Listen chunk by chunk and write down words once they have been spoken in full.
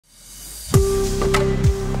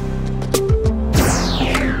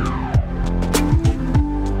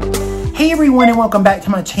everyone, and welcome back to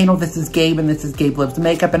my channel. This is Gabe and this is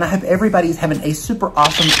GabeLuvsMakeup, and I hope everybody's having a super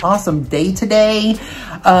awesome day today.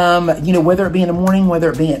 You know, whether it be in the morning, whether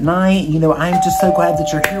it be at night, you know, I'm just so glad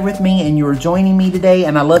that you're here with me and you're joining me today.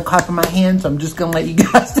 And I love clapping my hands, so I'm just gonna let you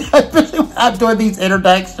guys know, especially when I'm doing these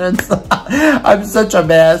introductions. I'm such a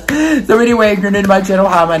mess. So anyway, if you're new to my channel,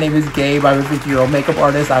 hi, my name is Gabe. I'm a 50-year-old makeup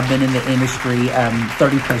artist. I've been in the industry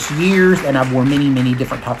 30 plus years, and I've worn many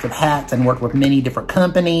different types of hats and worked with many different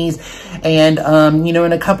companies. And you know,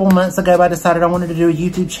 in a couple months ago, I decided I wanted to do a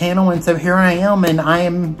YouTube channel, and so here I am, and I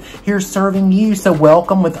am here serving you. So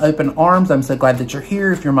welcome with open arms. I'm so glad that you're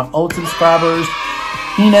here. If you're my old subscribers,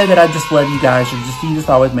 you know that I just love you guys. You just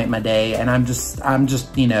always make my day, and I'm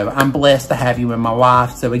just, you know, I'm blessed to have you in my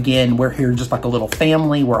life. So again, we're here just like a little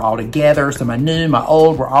family. We're all together. So my new, my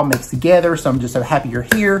old, we're all mixed together. So I'm just so happy you're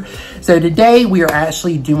here. So today we are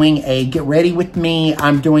actually doing a get ready with me.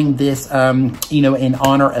 I'm doing this, you know, in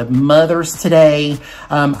honor of mothers today.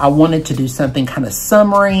 I wanted to do something kind of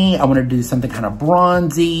summery. I wanted to do something kind of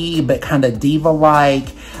bronzy, but kind of diva-like.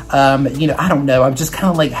 You know, I don't know. I've just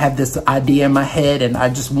kind of like had this idea in my head, and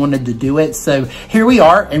I just wanted to do it. So here we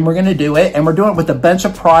are, and we're going to do it. And we're doing it with a bunch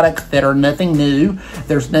of products that are nothing new.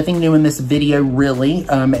 There's nothing new in this video, really.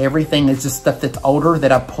 Everything is just stuff that's older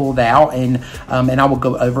that I pulled out, and I will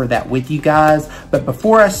go over that with you guys. But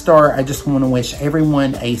before I start, I just want to wish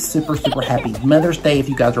everyone a super happy Mother's Day. If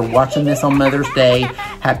you guys are watching this on Mother's Day,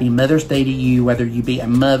 happy Mother's Day to you, whether you be a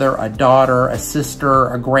mother, a daughter, a sister,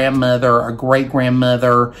 a grandmother, a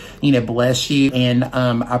great-grandmother. You know, bless you. And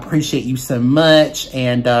I appreciate you so much.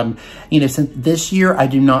 And, you know, since this year, I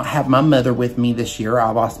do not have my mother with me this year. I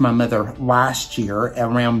lost my mother last year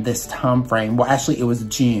around this time frame. Well, actually, it was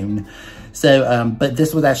June. So, but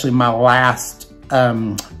this was actually my last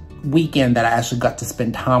weekend that I actually got to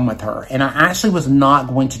spend time with her. And I actually was not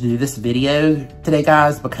going to do this video today,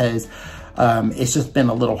 guys, because it's just been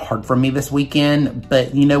a little hard for me this weekend.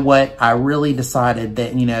 But you know what? I really decided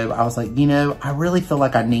that, you know, I was like, you know, I really feel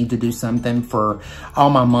like I need to do something for all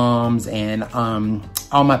my moms and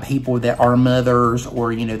all my people that are mothers,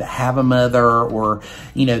 or, you know, that have a mother, or,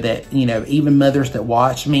 you know, that, you know, even mothers that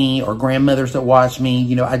watch me or grandmothers that watch me.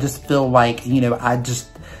 You know, I just feel like, you know,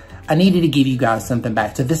 I needed to give you guys something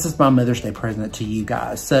back. So this is my Mother's Day present to you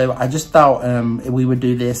guys. So I just thought we would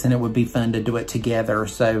do this, and it would be fun to do it together.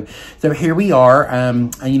 So here we are.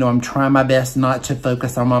 You know, I'm trying my best not to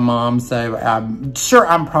focus on my mom. So I'm sure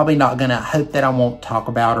I'm probably not going to, hope that I won't talk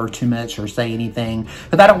about her too much or say anything,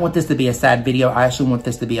 because I don't want this to be a sad video. I actually want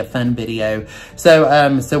this to be a fun video.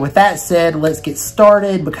 So, so with that said, let's get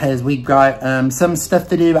started, because we've got some stuff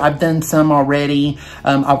to do. I've done some already.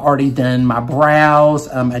 I've already done my brows.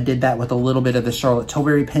 I did that with a little bit of the Charlotte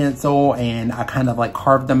Tilbury pencil, and I kind of like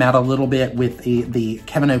carved them out a little bit with the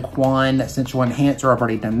Kevyn Sensual Enhancer. I've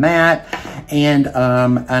already done that. And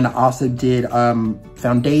I also did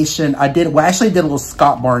foundation. I actually did a little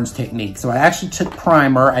Scott Barnes technique. So I actually took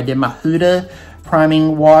primer. I did my Huda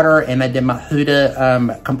priming water, and I did my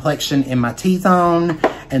Huda complexion in my T-zone.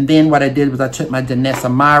 And then what I did was I took my Danessa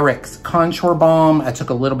Myricks contour balm. I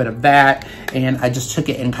took a little bit of that, and I just took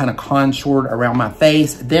it and kind of contoured around my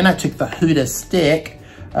face. Then I took the Huda stick,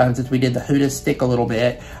 since we did the Huda stick a little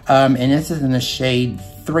bit. And this is in the shade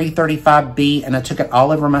 335B, and I took it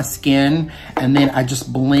all over my skin, and then I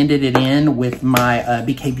just blended it in with my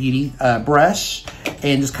EpicQuestBeauty brush,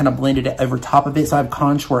 and just kind of blended it over top of it. So I have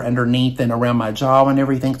contour underneath and around my jaw and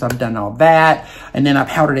everything. So I've done all that. And then I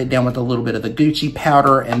powdered it down with a little bit of the Gucci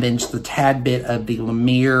powder, and then just a tad bit of the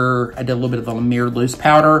Lemire. I did a little bit of the Lemire loose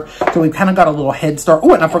powder. So we've kind of got a little head start.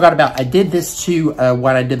 Oh, and I forgot about, I did this too,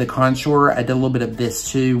 when I did the contour. I did a little bit of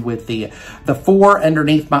this too with the four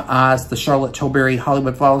underneath my eyes, the Charlotte Tilbury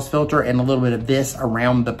Hollywood Flawless filter, and a little bit of this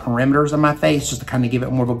around the perimeters of my face, just to kind of give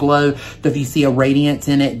it more of a glow. So if you see a radiance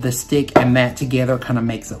in it, the stick and that together kind of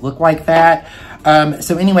makes it look like that.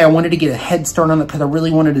 So anyway, I wanted to get a head start on it, because I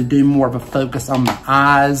really wanted to do more of a focus on my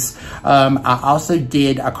eyes. I also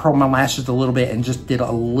I curled my lashes a little bit and just did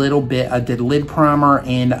a little bit. I did lid primer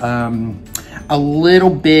and a little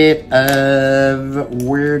bit of,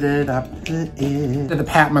 where did I put it? The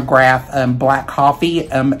Pat McGrath Black Coffee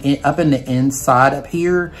up in the inside up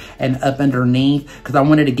here and up underneath, because I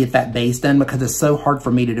wanted to get that base done, because it's so hard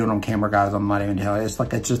for me to do it on camera, guys. I'm not even telling you. It's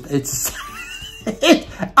like, it's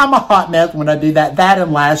I'm a hot mess when I do that. That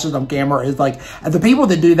and lashes on camera is like, the people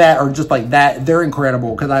that do that are just like that. They're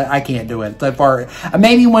incredible, because I can't do it so far.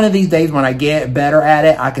 Maybe one of these days when I get better at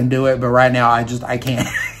it, I can do it. But right now I can't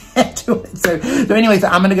do it. So anyway, so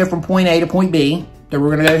I'm going to go from point A to point B. So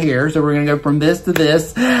we're gonna go here. So we're gonna go from this to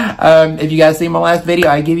this. If you guys see my last video,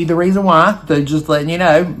 I give you the reason why. So just letting you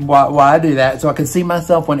know why I do that. So I can see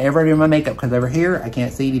myself whenever I do my makeup, because over here, I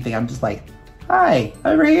can't see anything. I'm just like, hi,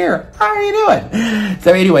 over here, how are you doing?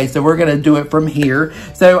 So anyway, so we're gonna do it from here.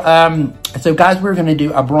 So guys, we're gonna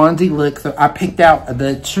do a bronzy look. So I picked out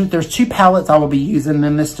there's two palettes I will be using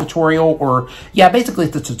in this tutorial, or yeah, basically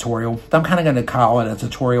it's a tutorial. I'm kind of gonna call it a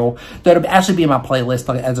tutorial. So it'll actually be in my playlist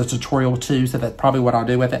as a tutorial too, so that's probably what I'll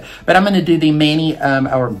do with it. But I'm gonna do the Manny,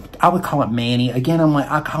 or I would call it Manny. Again,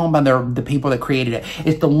 I call them by the people that created it.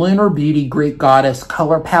 It's the Lunar Beauty Greek Goddess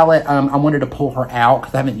color palette. I wanted to pull her out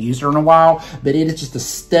because I haven't used her in a while, but it is just a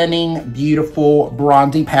stunning, beautiful,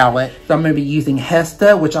 bronzy palette. So I'm gonna be using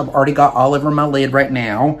Hesta, which I've already got all over my lid right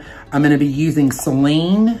now. I'm gonna be using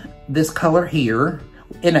Celine, this color here.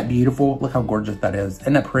 Isn't that beautiful? Look how gorgeous that is.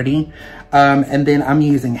 Isn't that pretty? And then I'm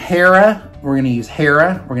using Hera. We're gonna use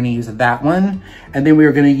Hera. We're gonna use that one. And then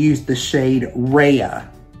we're gonna use the shade Rhea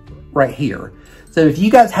right here. So if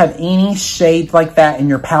you guys have any shades like that in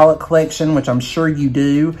your palette collection, which I'm sure you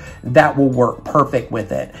do, that will work perfect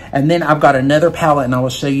with it. And then I've got another palette, and I will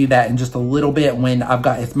show you that in just a little bit when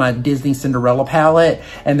it's my Disney Cinderella palette,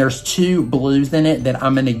 and there's two blues in it that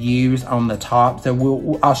I'm gonna use on the top.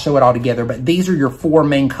 So I'll show it all together, but these are your four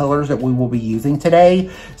main colors that we will be using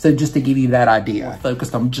today. So just to give you that idea,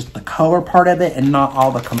 focused on just the color part of it and not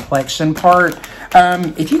all the complexion part.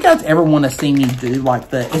 If you guys ever wanna see me do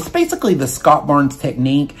like it's basically the Scott Barnes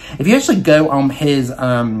technique. If you actually go on his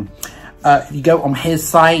if you go on his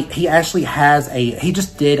site, he actually has he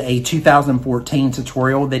just did a 2014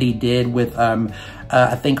 tutorial that he did with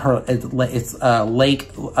I think it's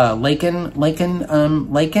Lakin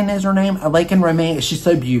is her name. Lakin Romaine. She's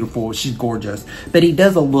so beautiful. She's gorgeous. But he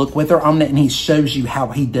does a look with her on it, and he shows you how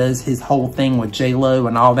he does his whole thing with J-Lo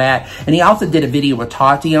and all that. And he also did a video with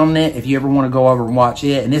Tati on it, if you ever want to go over and watch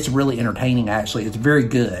it. And it's really entertaining, actually. It's very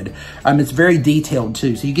good. It's very detailed,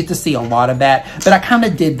 too. So you get to see a lot of that. But I kind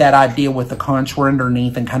of did that idea with the contour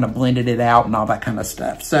underneath and kind of blended it out and all that kind of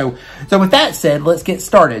stuff. So with that said, let's get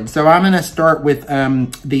started. So I'm going to start with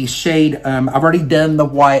the shade, I've already done the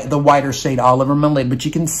whiter shade all over my lid, but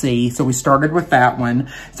you can see, so we started with that one.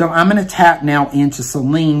 So I'm gonna tap now into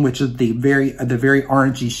Celine, which is the very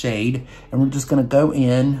orangey shade, and we're just gonna go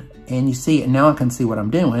in, and you see it, now I can see what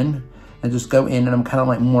I'm doing. I just go in, and I'm kind of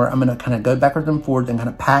like I'm gonna kind of go backwards and forwards and kind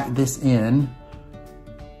of pack this in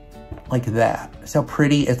like that. See how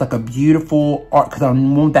pretty? It's like a beautiful, because I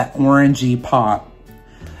want that orangey pop.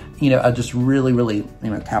 You know, I just really,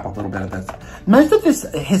 tap a little bit of this. Most of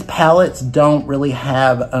his palettes don't really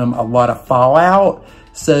have a lot of fallout,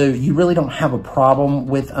 so you really don't have a problem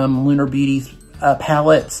with Lunar Beauty's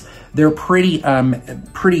palettes. They're pretty,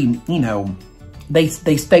 you know, they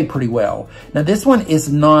stay pretty well. Now this one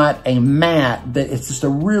is not a matte, but it's just a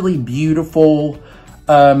really beautiful,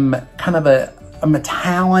 kind of a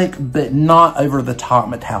metallic, but not over the top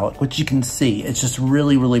metallic, which you can see. It's just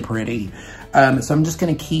really pretty. So I'm just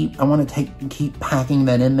gonna keep packing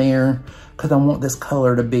that in there, because I want this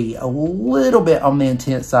color to be a little bit on the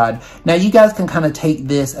intense side. Now you guys can kind of take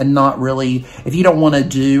this and not really, if you don't want to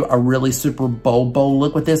do a really super bold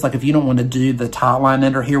look with this, like if you don't want to do the top line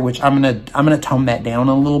under here, which I'm gonna tone that down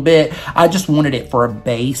a little bit. I just wanted it for a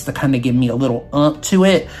base to kind of give me a little oomph to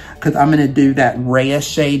it, because I'm gonna do that Rhea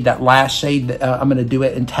shade, that last shade, I'm gonna do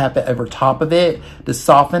it and tap it over top of it to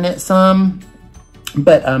soften it some.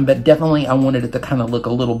 But definitely I wanted it to kind of look a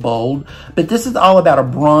little bold. But this is all about a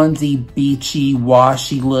bronzy, beachy,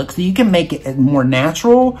 washy look. So you can make it more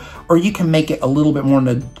natural, or you can make it a little bit more on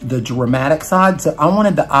the dramatic side. So I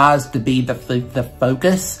wanted the eyes to be the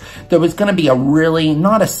focus. There was going to be a really,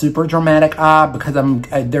 not a super dramatic eye, because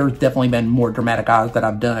there's definitely been more dramatic eyes that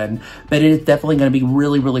I've done. But it is definitely going to be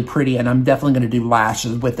really pretty, and I'm definitely going to do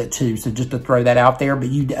lashes with it too. So just to throw that out there. But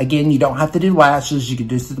you don't have to do lashes. You can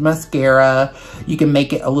do some mascara. You can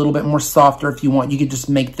make it a little bit more softer if you want. You could just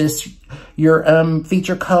make this your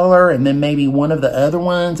feature color, and then maybe one of the other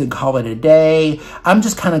ones, and call it a day. I'm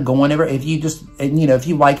just kind of going over, if you just, you know, if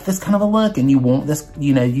you like this kind of a look and you want this,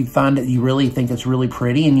 you know, you find that you really think it's really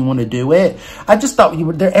pretty and you want to do it. I just thought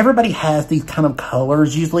everybody has these kind of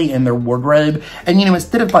colors usually in their wardrobe, and you know,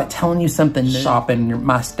 instead of like telling you something new, shop in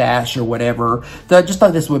my stash or whatever, so I just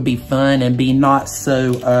thought this would be fun and be not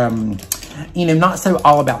so you know, not so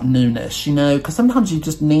all about newness, you know, because sometimes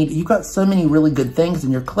you've got so many really good things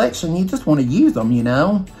in your collection, you just want to use them, you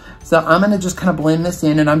know. So I'm going to just kind of blend this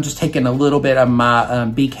in, and I'm just taking a little bit of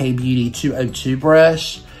my BK Beauty 202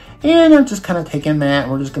 brush, and I'm just kind of taking that,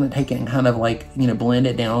 and we're just going to take it and kind of like, you know, blend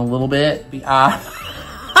it down a little bit.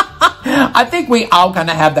 I think we all kind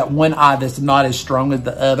of have that one eye that's not as strong as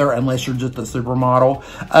the other, unless you're just a supermodel.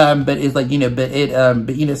 But it's like, you know, but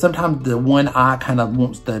you know, sometimes the one eye kind of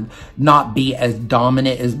wants to not be as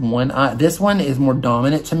dominant as one eye. This one is more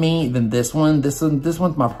dominant to me than this one. This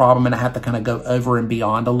one's my problem, and I have to kind of go over and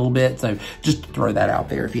beyond a little bit. So just throw that out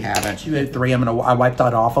there if you haven't. 203, I wiped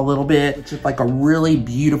that off a little bit. It's just like a really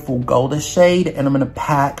beautiful goldish shade, and I'm gonna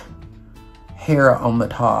pack hair on the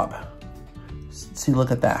top. See,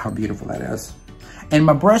 look at that, how beautiful that is. And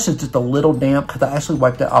my brush is just a little damp because I actually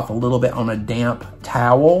wiped it off a little bit on a damp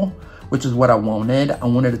towel, which is what I wanted. I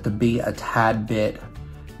wanted it to be a tad bit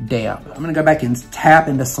damp. I'm gonna go back and tap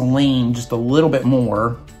into Celine just a little bit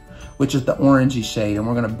more, which is the orangey shade. And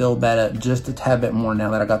we're gonna build that up just a tad bit more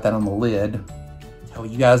now that I got that on the lid. Tell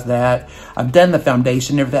you guys that. I've done the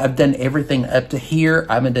foundation, everything. I've done everything up to here.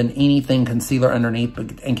 I haven't done anything concealer underneath,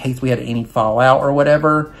 but in case we had any fallout or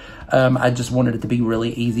whatever. I just wanted it to be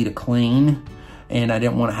really easy to clean, and I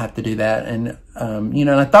didn't want to have to do that. And, you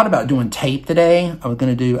know, and I thought about doing tape today. I was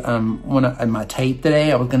going to do, my tape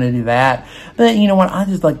today. I was going to do that. But you know what? I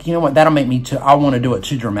just like, you know what? That'll make me I want to do it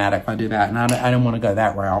too dramatic if I do that. And I didn't want to go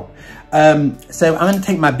that route. So I'm going to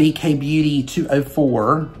take my BK Beauty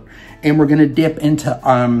 204, and we're going to dip into,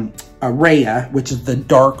 Araya, which is the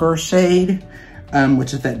darker shade.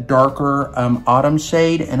 Which is that darker autumn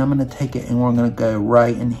shade. And I'm gonna take it and we're gonna go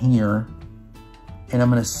right in here. And I'm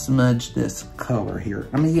gonna smudge this color here.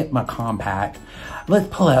 I'm gonna get my compact. Let's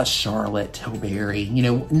pull out Charlotte Tilbury. You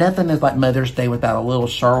know, nothing is like Mother's Day without a little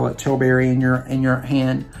Charlotte Tilbury in your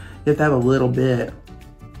hand. You have to have a little bit.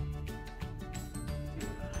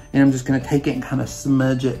 And I'm just gonna take it and kind of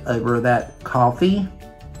smudge it over that coffee.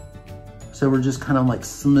 So we're just kind of like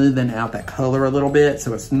smoothing out that color a little bit,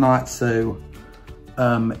 so it's not so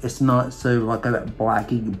like that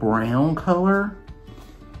blacky brown color.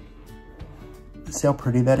 See how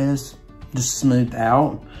pretty that is? Just smoothed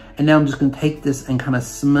out. And now I'm just gonna take this and kind of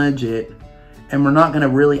smudge it. And we're not gonna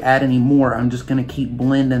really add any more. I'm just gonna keep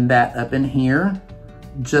blending that up in here,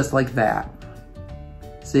 just like that.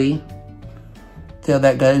 See? See how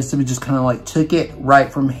that goes? So we just kind of like took it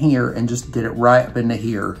right from here and just did it right up into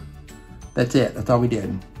here. That's it, that's all we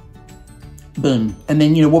did. Boom. And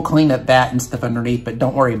then, you know, we'll clean up that and stuff underneath, but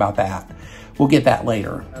don't worry about that. We'll get that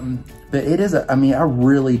later. But it is, I mean, I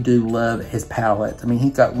really do love his palette. I mean,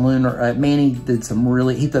 he's got Lunar, Manny did some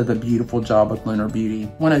really, he does a beautiful job with Lunar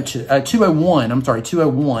Beauty. 201, I'm sorry,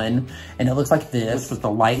 201. And it looks like this with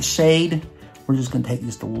the light shade. We're just gonna take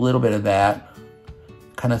just a little bit of that.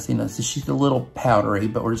 Kind of, you know, so she's a little powdery,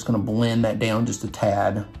 but we're just gonna blend that down just a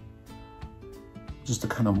tad. Just to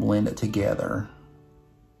kind of blend it together.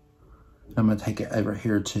 I'm gonna take it over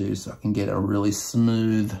here too, so I can get a really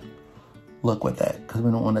smooth look with that, because we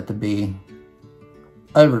don't want it to be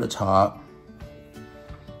over the top.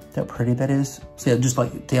 See how pretty that is? See, I just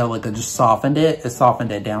like, I just softened it. It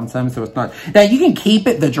softened it down some, so it's not. Now you can keep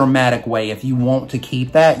it the dramatic way. If you want to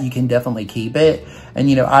keep that, you can definitely keep it. And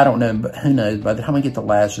you know, I don't know, but who knows? By the time I get the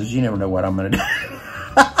lashes, you never know what I'm gonna do.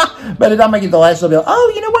 By the time I get the lashes, I'll be like,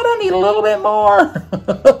 oh, you know what? I need a little bit more.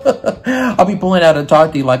 I'll be pulling out a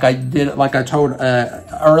Tati like I did, like I told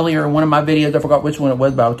earlier in one of my videos. I forgot which one it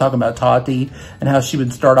was, but I was talking about Tati and how she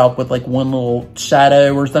would start off with like one little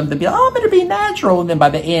shadow or something. Be like, oh, I'm going to be natural. And then by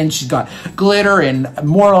the end, she's got glitter and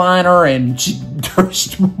more liner and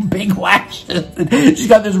big lashes. She's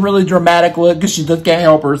got this really dramatic look because she just can't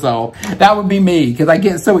help herself. That would be me, because I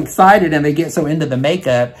get so excited and they get so into the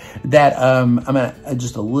makeup that I'm going to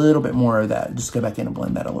just a little bit more of that. Just go back in and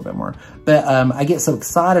blend that a little bit more. But I get so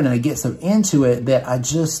excited and I get so into it that I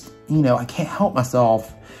just, you know, I can't help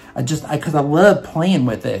myself. Because I love playing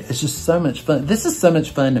with it. It's just so much fun. This is so much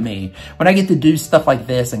fun to me. When I get to do stuff like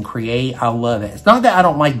this and create, I love it. It's not that I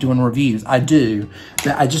don't like doing reviews. I do.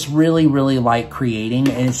 But I just really, really like creating.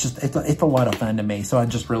 And it's just, it's a lot of fun to me. So I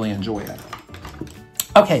just really enjoy it.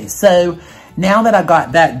 Okay, so now that I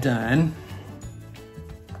got that done,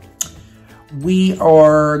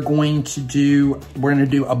 we're going to do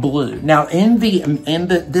a blue. Now in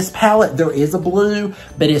this palette, there is a blue,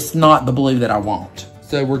 but it's not the blue that I want.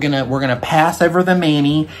 So we're gonna pass over the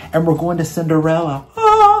Manny and we're going to Cinderella.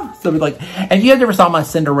 So we like, and you guys ever saw my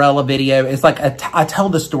Cinderella video? It's like, I tell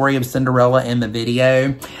the story of Cinderella in the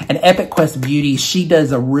video. And EpicQuestBeauty, she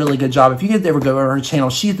does a really good job. If you guys ever go over her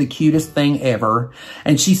channel, she's the cutest thing ever.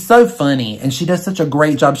 And she's so funny. And she does such a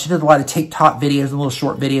great job. She does a lot of TikTok videos and little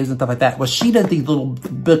short videos and stuff like that. Well, she does these little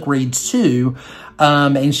book reads too.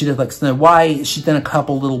 And she does like Snow White. She's done a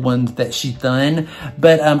couple little ones that she's done.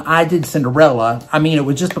 But I did Cinderella. I mean, it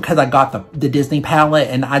was just because I got the Disney palette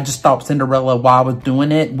and I just thought Cinderella while I was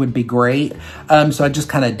doing it would be great. So I just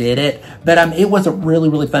kind of did it. But it was a really,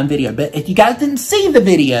 really fun video. But if you guys didn't see the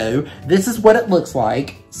video, this is what it looks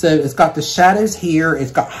like. So it's got the shadows here,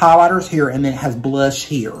 it's got highlighters here, and then it has blush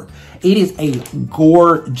here. It is a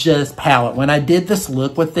gorgeous palette. When I did this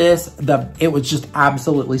look with this, it was just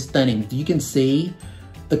absolutely stunning. You can see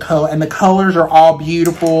the color, and the colors are all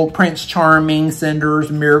beautiful. Prince Charming, Cinders,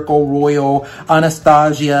 Miracle, Royal,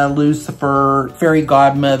 Anastasia, Lucifer, Fairy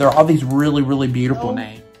Godmother, all these really, really beautiful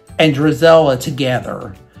names. And Drizella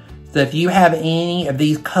together. So if you have any of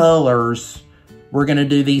these colors, we're gonna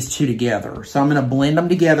do these two together. So I'm gonna blend them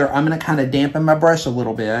together. I'm gonna kind of dampen my brush a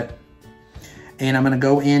little bit. And I'm gonna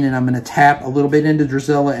go in and I'm gonna tap a little bit into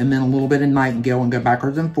Drizella and then a little bit in Nightingale and go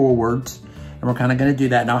backwards and forwards. And we're kind of gonna do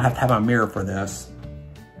that. And I'll have to have my mirror for this.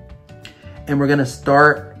 And we're gonna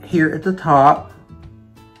start here at the top.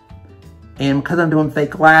 And because I'm doing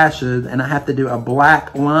fake lashes and I have to do a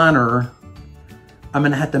black liner, I'm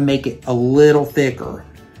gonna have to make it a little thicker,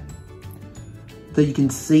 so you can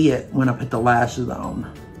see it when I put the lashes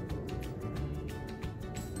on.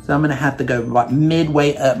 So I'm gonna have to go like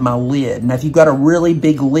midway up my lid. Now if you've got a really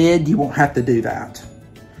big lid, you won't have to do that.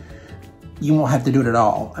 You won't have to do it at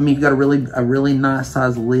all. I mean, if you've got a really nice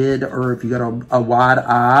size lid, or if you've got a wide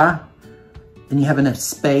eye and you have enough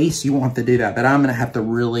space, you won't have to do that. But I'm gonna have to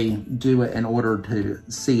really do it in order to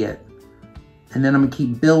see it. And then I'm gonna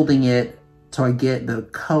keep building it till I get the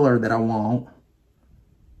color that I want.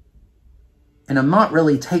 And I'm not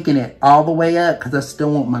really taking it all the way up because I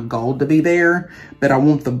still want my gold to be there, but I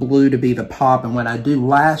want the blue to be the pop. And when I do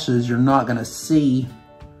lashes, you're not gonna see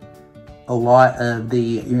a lot of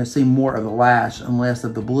you're gonna see more of the lash and less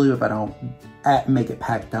of the blue if I don't make it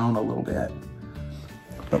packed down a little bit.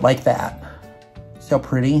 But like that. See how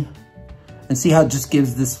pretty? And see how it just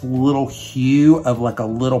gives this little hue of like a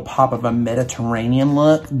little pop of a Mediterranean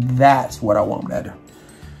look? That's what I wanted.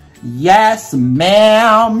 Yes,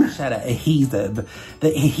 ma'am. Shout out adhesive. The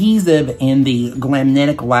adhesive in the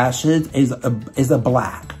Glamnetic lashes is a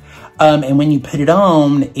black. And when you put it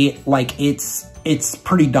on, it's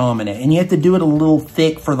pretty dominant. And you have to do it a little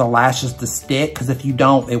thick for the lashes to stick, because if you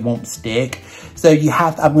don't, it won't stick. So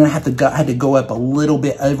I'm gonna have to go up a little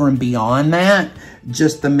bit over and beyond that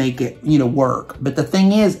just to make it, work. But the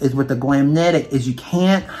thing is with the Glamnetic is you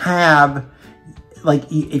can't have,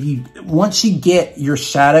 once you get your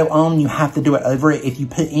shadow on, you have to do it over it. If you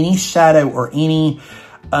put any shadow or any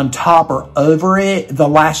topper over it, the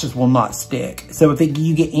lashes will not stick. So if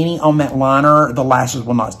you get any on that liner, the lashes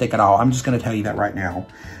will not stick at all. I'm just gonna tell you that right now.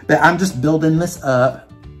 But I'm just building this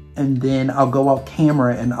up, and then I'll go off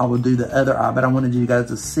camera and I will do the other eye. But I wanted you guys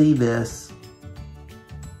to see this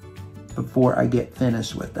before I get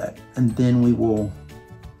finished with it. And then we will,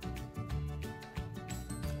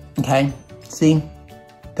 okay? See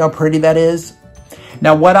how pretty that is?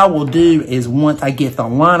 Now what I will do is once I get the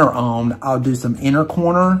liner on, I'll do some inner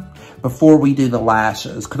corner before we do the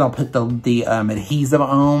lashes, because I'll put the adhesive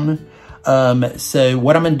on. So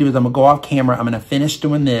what I'm gonna do is I'm gonna go off camera, I'm gonna finish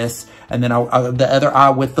doing this, and then the other eye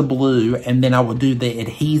with the blue, and then I will do the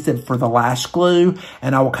adhesive for the lash glue,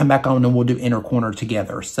 and I will come back on and we'll do inner corner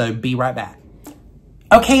together. So be right back.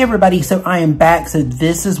 Okay, everybody, so I am back. So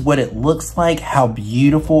this is what it looks like. How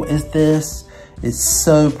beautiful is this? It's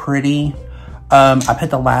so pretty. I put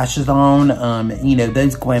the lashes on,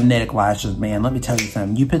 those Glamnetic lashes, man, let me tell you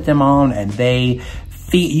something. You put them on and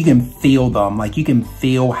you can feel them. Like, you can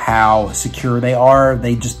feel how secure they are.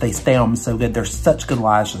 They stay on so good. They're such good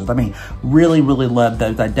lashes. I mean, really, really love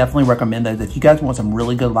those. I definitely recommend those. If you guys want some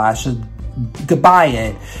really good lashes, go buy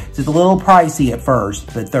it. It's a little pricey at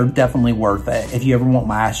first, but they're definitely worth it if you ever want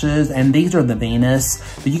lashes. And these are the Venus,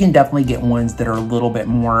 but you can definitely get ones that are a little bit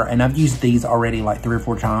more, and I've used these already like 3 or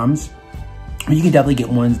 4 times. You can definitely get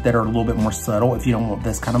ones that are a little bit more subtle if you don't want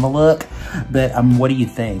this kind of a look. But what do you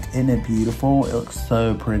think? Isn't it beautiful? It looks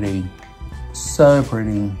so pretty. So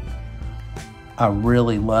pretty. I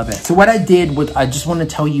really love it. So what I did was, I just want to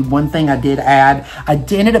tell you one thing I did add. I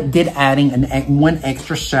ended up adding one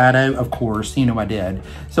extra shadow, of course, I did.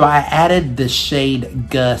 So I added the shade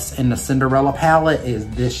Gus in the Cinderella palette, is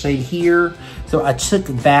this shade here. So I took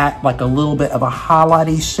that, like a little bit of a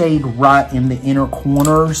highlighty shade right in the inner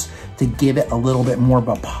corners to give it a little bit more of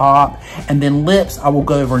a pop. And then lips, I will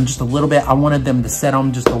go over in just a little bit. I wanted them to set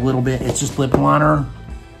on just a little bit. It's just lip liner.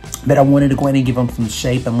 but I wanted to go in and give them some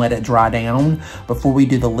shape and let it dry down before we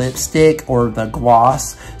do the lipstick or the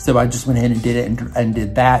gloss. So I just went ahead and did it and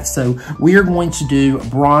did that. So we are going to do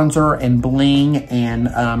bronzer and bling and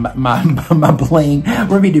my bling. We're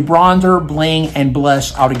going to do bronzer, bling, and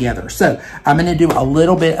blush all together. So I'm going to do a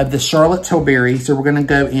little bit of the Charlotte Tilbury. So we're going to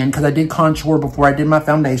go in, because I did contour before I did my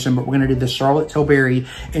foundation, but we're going to do the Charlotte Tilbury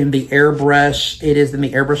in the Airbrush. It is in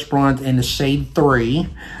the Airbrush Bronze in the shade 3.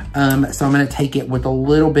 So I'm going to take it with a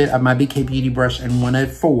little bit of my BK Beauty brush in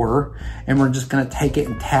 104, and we're just going to take it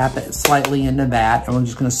and tap it slightly into that, and we're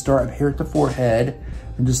just going to start up here at the forehead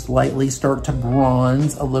and just lightly start to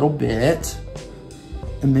bronze a little bit,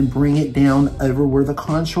 and then bring it down over where the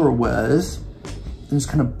contour was, and just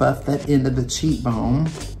kind of buff that into the cheekbone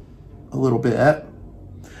a little bit,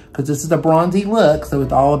 because this is a bronzy look, so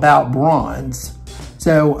it's all about bronze.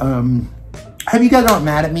 So I hope you guys aren't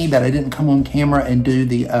mad at me that I didn't come on camera and do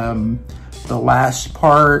the lash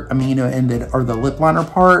part, I mean, you know, and or the lip liner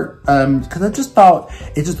part, because I just thought,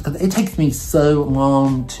 because it takes me so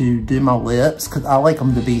long to do my lips, because I like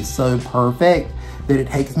them to be so perfect that it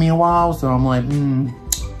takes me a while. So I'm like,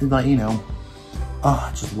 like, you know, oh,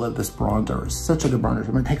 I just love this bronzer. It's such a good bronzer.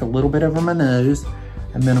 I'm gonna take a little bit over my nose,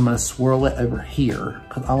 and then I'm gonna swirl it over here,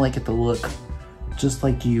 because I like it to look just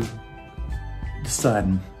like the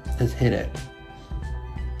sun has hit it.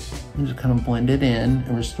 And just kind of blend it in,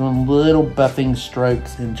 and we're just doing little buffing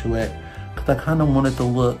strokes into it, because I kind of want it to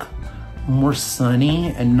look more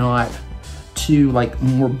sunny and not too like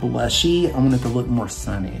more blushy. I want it to look more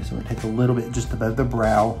sunny. So I'm gonna take a little bit just above the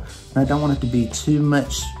brow, and I don't want it to be too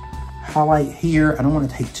much highlight here. I don't want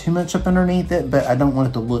to take too much up underneath it, but I don't want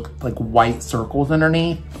it to look like white circles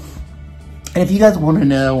underneath. And if you guys want to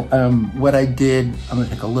know what I did, I'm gonna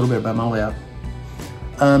take a little bit above my lip.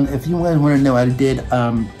 If you guys want to know what I did,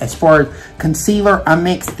 as far as concealer, I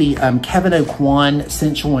mixed the Kevyn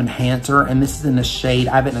Sensual Enhancer, and this is in the shade,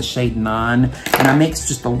 I have it in the shade 9, and I mixed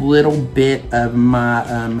just a little bit of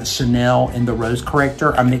my Chanel in the Rose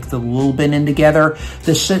Corrector. I mixed a little bit in together.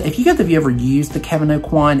 If you guys have ever used the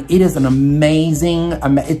Kevyn, it is an amazing,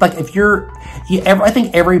 it's like I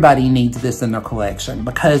think everybody needs this in their collection,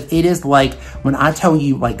 because it is like, when I tell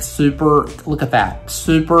you like super, look at that,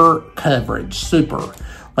 super coverage, super.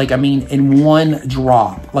 Like, I mean, in one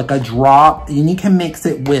drop, like a drop, and you can mix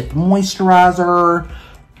it with moisturizer,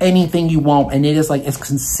 anything you want. And it is like, it's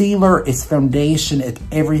concealer, it's foundation, it's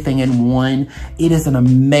everything in one. It is an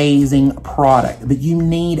amazing product, but you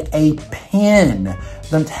need a pen.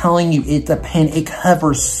 I'm telling you, it's a pen. It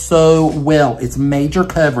covers so well. It's major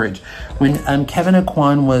coverage. When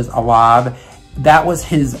Kevyn was alive, that was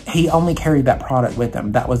he only carried that product with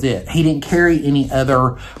him. That was it. He didn't carry any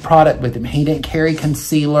other product with him. He didn't carry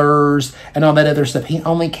concealers and all that other stuff. He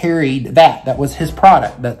only carried that. That was his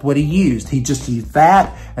product. That's what he used. He just used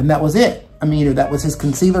that, and that was it. I mean, you know, that was his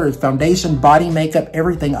concealer, his foundation, body makeup,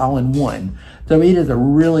 everything all in one. So it is a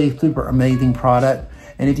really super amazing product.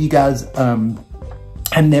 And if you guys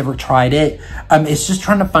I've never tried it. It's just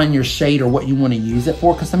trying to find your shade or what you want to use it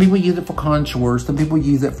for, because some people use it for contour, some people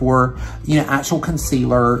use it for, you know, actual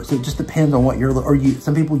concealer. So it just depends on what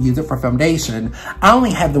some people use it for foundation. I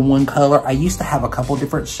only have the one color. I used to have a couple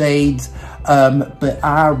different shades, but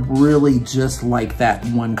I really just like that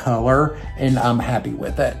one color, and I'm happy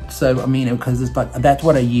with it. So, I mean, because it's like, that's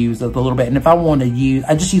what I use a little bit. And if I want to use,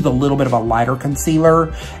 I just use a little bit of a lighter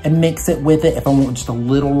concealer and mix it with it if I want just a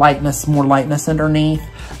little lightness, more lightness underneath.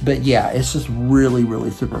 But yeah, it's just really, really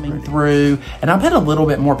super pretty through. And I put a little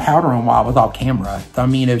bit more powder on while I was off camera. So, I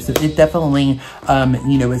mean, it definitely,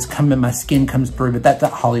 you know, it's coming, my skin comes through, but that's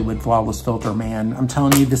that Hollywood Flawless filter, man. I'm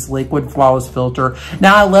telling you, this liquid Flawless filter.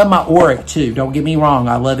 Now, I love my Auric too. Don't get me wrong.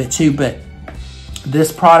 I love it too, but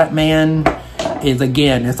this product, man, is,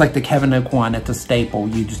 again, it's like the Kevyn Aucoin. It's a staple.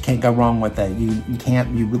 You just can't go wrong with it. You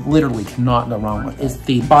literally cannot go wrong with it. It's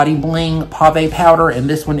the Body Bling Pave Powder, and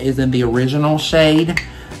this one is in the original shade.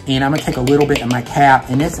 And I'm gonna take a little bit in my cap,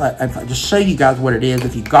 and it's if I just show you guys what it is.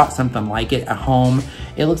 If you've got something like it at home,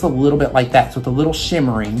 it looks a little bit like that. So it's a little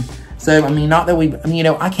shimmering. So, I mean, not that I mean, you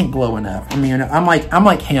know, I can't glow enough. I mean, I'm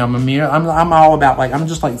like him. I mean, I'm all about, like, I'm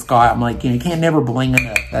just like Scott. I'm like, you know, you can't never bling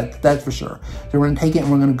enough. That's for sure. So we're gonna take it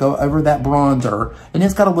and we're gonna go over that bronzer, and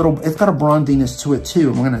it's got a bronziness to it too.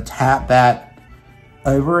 And we're gonna tap that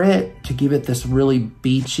over it to give it this really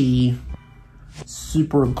beachy,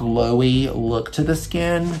 super glowy look to the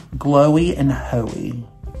skin. Glowy and hoey.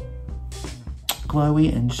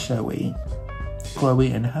 Glowy and showy.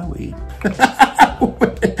 Glowy and hoey.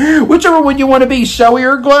 Whichever one you want to be, showy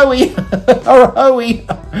or glowy or hoey.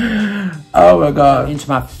 Oh my God. Into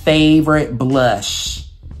my favorite blush.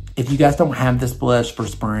 If you guys don't have this blush for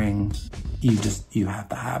spring, you have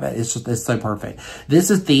to have it. It's so perfect. This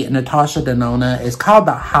is the Natasha Denona. It's called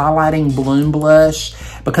the Highlighting Bloom Blush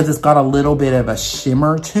because it's got a little bit of a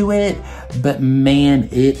shimmer to it, but man,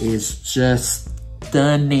 it is just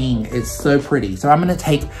stunning. It's so pretty. So I'm gonna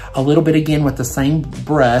take a little bit again with the same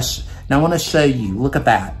brush. Now I wanna show you, look at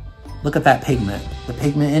that. Look at that pigment. The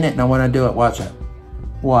pigment in it, and I wanna do it, watch it.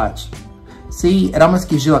 Watch. See, it almost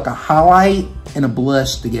gives you like a highlight and a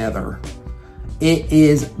blush together. It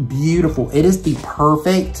is beautiful. It is the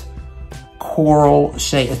perfect coral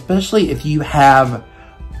shade, especially if you have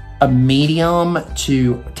a medium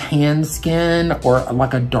to tan skin or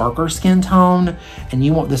like a darker skin tone and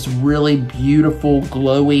you want this really beautiful,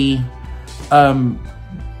 glowy,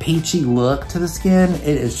 peachy look to the skin.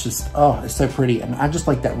 It is just, oh, it's so pretty. And I just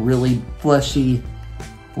like that really blushy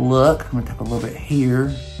look. I'm gonna take a little bit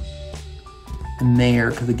here and there,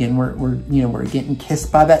 because again, we're getting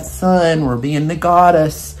kissed by that sun. We're being the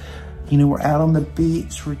goddess. You know, we're out on the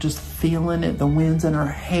beach. We're just feeling it. The wind's in our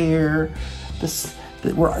hair. The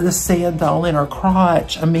sand's all in our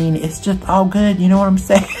crotch. I mean, it's just all good. You know what I'm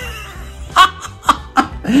saying?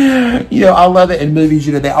 You know, I love it in movies.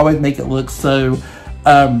 You know, they always make it look so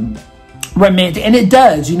romantic, and it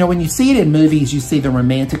does. You know, when you see it in movies, you see the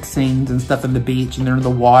romantic scenes and stuff on the beach, and they're in the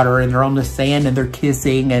water, and they're on the sand, and they're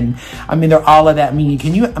kissing, and I mean, they're all of that. I mean,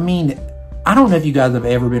 I don't know if you guys have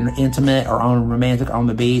ever been intimate or on romantic on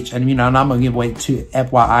the beach, and you know, and I'm gonna give away to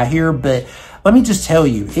FYI here, but let me just tell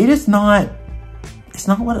you, it's not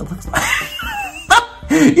what it looks like.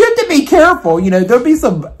 You have to be careful. You know, there'll be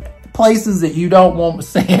some places that you don't want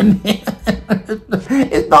sand in.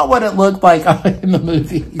 It's not what it looks like in the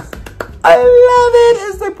movies. I love it.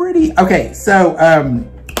 It's so pretty. Okay, so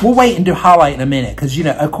we'll wait and do highlight in a minute, because, you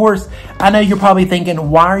know, of course, I know you're probably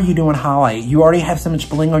thinking, why are you doing highlight? You already have so much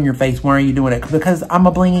bling on your face. Why are you doing it? Because I'm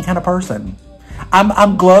a blingy kind of person.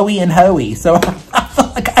 I'm glowy and hoey, so I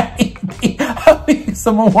feel like I need to be hoey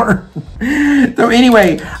some more. So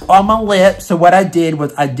anyway, on my lips, so what I did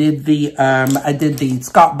was I did the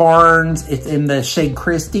Scott Barnes. It's in the shade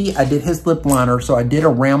Christy. I did his lip liner, so I did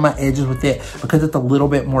around my edges with it because it's a little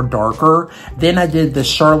bit more darker. Then I did the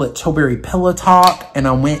Charlotte Tilbury Pillow Talk, and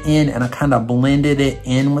I went in and I kind of blended it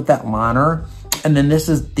in with that liner. And then this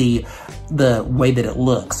is the way that it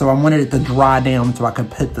looks. So I wanted it to dry down so I could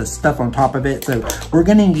put the stuff on top of it. So we're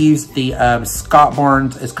gonna use the Scott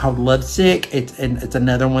Barnes. It's called Love Sick. It's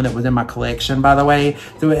another one that was in my collection, by the way.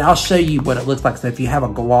 So I'll show you what it looks like. So if you have a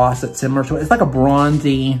gloss that's similar to it, it's like a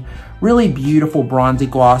bronzy, really beautiful bronzy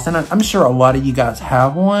gloss. And I'm sure a lot of you guys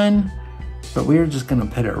have one, but we're just gonna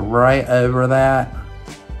put it right over that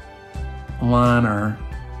liner.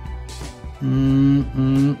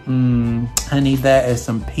 Honey, that is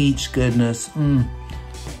some peach goodness.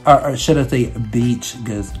 Or should I say beach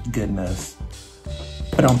goodness?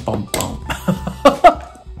 Ba-dum-bum-bum.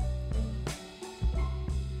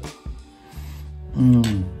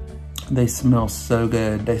 They smell so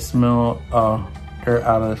good. They smell, they're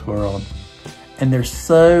out of this world. And they're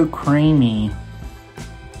so creamy.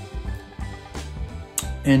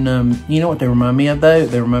 And you know what they remind me of though?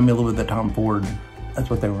 They remind me a little bit of the Tom Ford. That's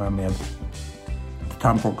what they remind me of.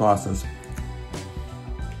 Tom Ford glosses.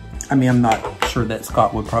 I mean, I'm not sure that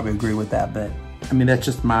Scott would probably agree with that, but I mean, that's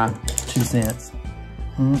just my 2 cents.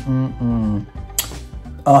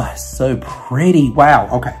 Oh, it's so pretty.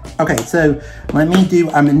 Wow. Okay, so let me do,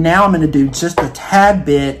 now I'm gonna do just a tad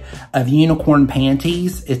bit of Unicorn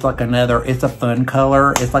Panties. It's like it's a fun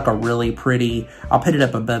color. It's like a really pretty, I'll put it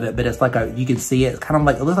up above it, but it's like you can see it. It's kind of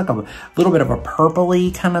like, it looks like a little bit of a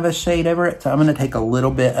purpley kind of a shade over it. So I'm gonna take a little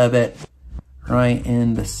bit of it right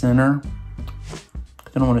in the center.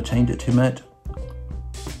 I don't want to change it too much,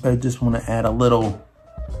 but I just want to add a little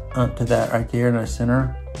to that right there in the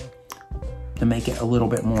center to make it a little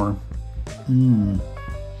bit more. Isn't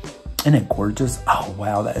it gorgeous? Oh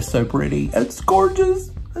wow, that is so pretty. It's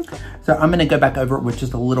gorgeous. So I'm gonna go back over it with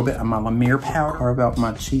just a little bit of my La Mer powder. Carve out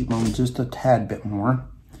my cheekbone just a tad bit more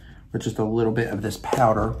with just a little bit of this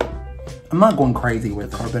powder. I'm not going crazy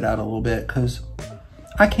with it. Carve it out a little bit because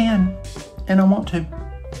I can and I want to,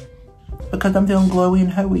 because I'm feeling glowy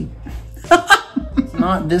and hoey.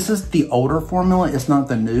 This is the older formula. It's not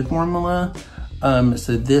the new formula.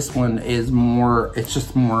 So this one is more, it's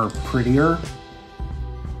just more prettier.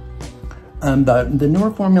 The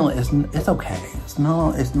newer formula it's okay. It's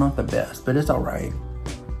not the best, but it's all right.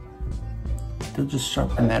 They'll just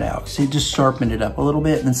sharpen that out. See, just sharpen it up a little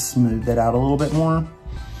bit and smooth it out a little bit more.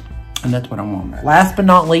 And that's what I want. Last but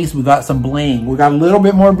not least, we got some bling. We got a little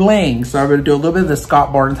bit more bling. So I'm gonna do a little bit of the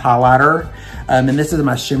Scott Barnes highlighter. And this is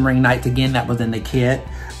my Shimmering Nights. Again, that was in the kit.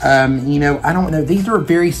 You know, I don't know. These are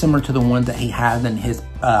very similar to the ones that he has in his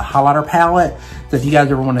highlighter palette. So if you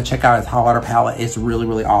guys ever want to check out his highlighter palette, it's really,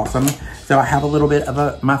 really awesome. So I have a little bit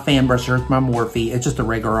of my fan brush here. It's my Morphe. It's just a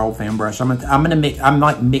regular old fan brush. I'm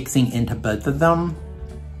like mixing into both of them.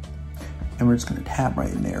 And we're just gonna tap right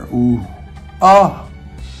in there. Ooh. Oh,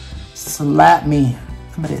 slap me.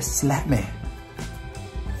 Somebody slap me.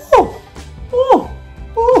 Ooh, ooh,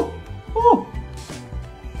 ooh, ooh.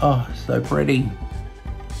 Oh, so pretty.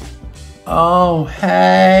 Oh,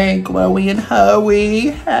 hey, glowy and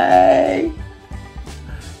hoey, hey.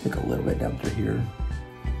 Look a little bit down through here.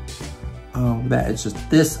 Oh, that is just,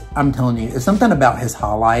 this, I'm telling you, it's something about his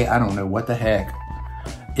highlight. I don't know what the heck.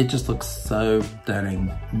 It just looks so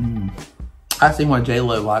stunning. I see why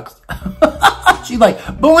J-Lo likes. She's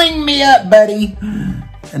like, bling me up, buddy.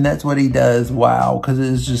 And that's what he does. Wow, because it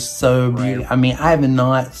is just so beautiful. I mean, I have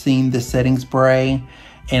not seen the setting spray,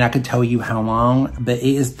 and I could tell you how long, but it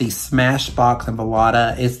is the Smashbox and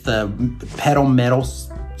Velada. It's the Petal Metal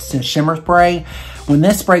Shimmer Spray. When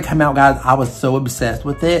this spray came out, guys, I was so obsessed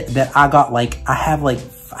with it that I got like, I had like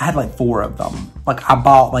 4 of them. Like I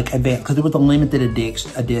bought like advanced, because it was a limited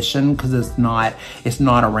edition, because it's not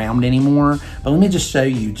around anymore. But let me just show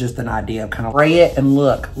you just an idea of kind of spray it, and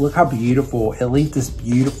look how beautiful, at least this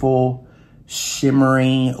beautiful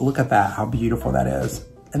shimmery, look at that, how beautiful that is.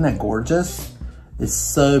 Isn't that gorgeous? It's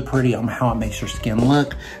so pretty on how it makes your skin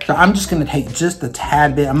look. So I'm just gonna take just a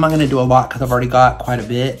tad bit. I'm not gonna do a lot because I've already got quite a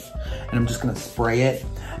bit, and I'm just gonna spray it.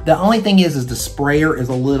 The only thing is the sprayer is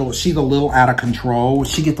she's a little out of control.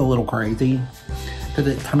 She gets a little crazy because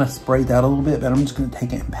it kind of sprays out a little bit, but I'm just gonna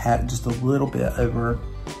take it and pat just a little bit over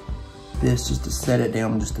this just to set it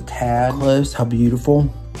down just a tad. Close, how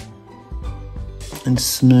beautiful and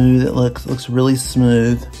smooth it looks. It looks really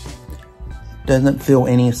smooth. Doesn't feel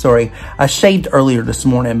any, sorry. I shaved earlier this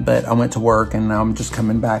morning, but I went to work and I'm just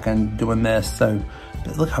coming back and doing this. So,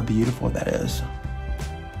 but look how beautiful that is.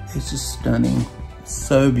 It's just stunning.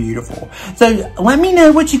 So beautiful. So let me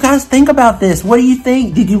know what you guys think about this. What do you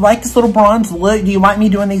think? Did you like this little bronze look? Do you like me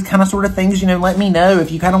doing these kind of sort of things? You know, let me know if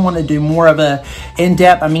you kind of want to do more of a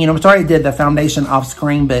in-depth. I mean, I'm sorry I did the foundation off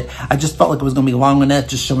screen, but I just felt like it was going to be long enough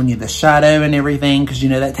just showing you the shadow and everything, because you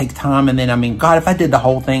know that takes time. And then, I mean, God, if I did the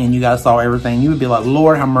whole thing and you guys saw everything, you would be like,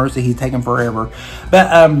 Lord have mercy, he's taking forever.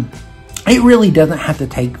 But it really doesn't have to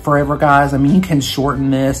take forever, guys. I mean, you can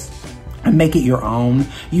shorten this and make it your own.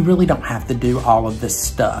 You really don't have to do all of this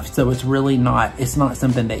stuff. So it's really not, it's not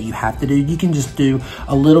something that you have to do. You can just do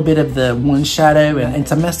a little bit of the one shadow and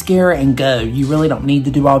some mascara and go. You really don't need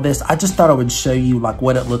to do all this. I just thought I would show you like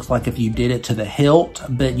what it looks like if you did it to the hilt,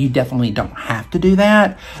 but you definitely don't have to do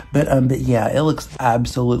that. But yeah, it looks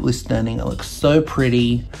absolutely stunning. It looks so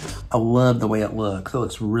pretty. I love the way it looks. It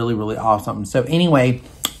looks really, really awesome. So anyway,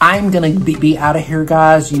 I'm gonna be out of here,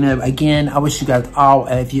 guys. You know, again, I wish you guys all,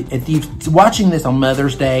 if you're watching this on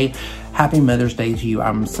Mother's Day, happy Mother's Day to you.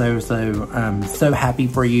 I'm so happy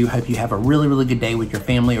for you. Hope you have a really, really good day with your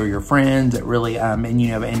family or your friends. It really, and you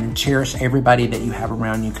know, and cherish everybody that you have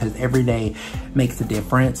around you, because every day makes a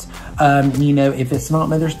difference. You know, if it's not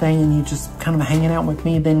Mother's Day and you just kind of hanging out with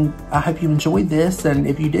me, then I hope you enjoyed this. And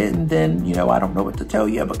if you didn't, then, you know, I don't know what to tell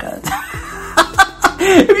you, because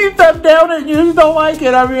if you thumb down it and you just don't like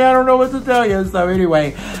it, I mean, I don't know what to tell you. So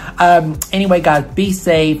anyway, guys, be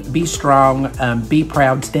safe, be strong, be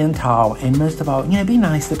proud, stand tall, and most of all, you know, be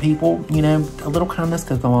nice to people. You know, a little kindness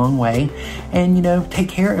goes a long way. And, you know, take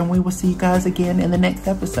care, and we will see you guys again in the next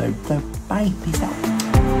episode. So bye, peace out.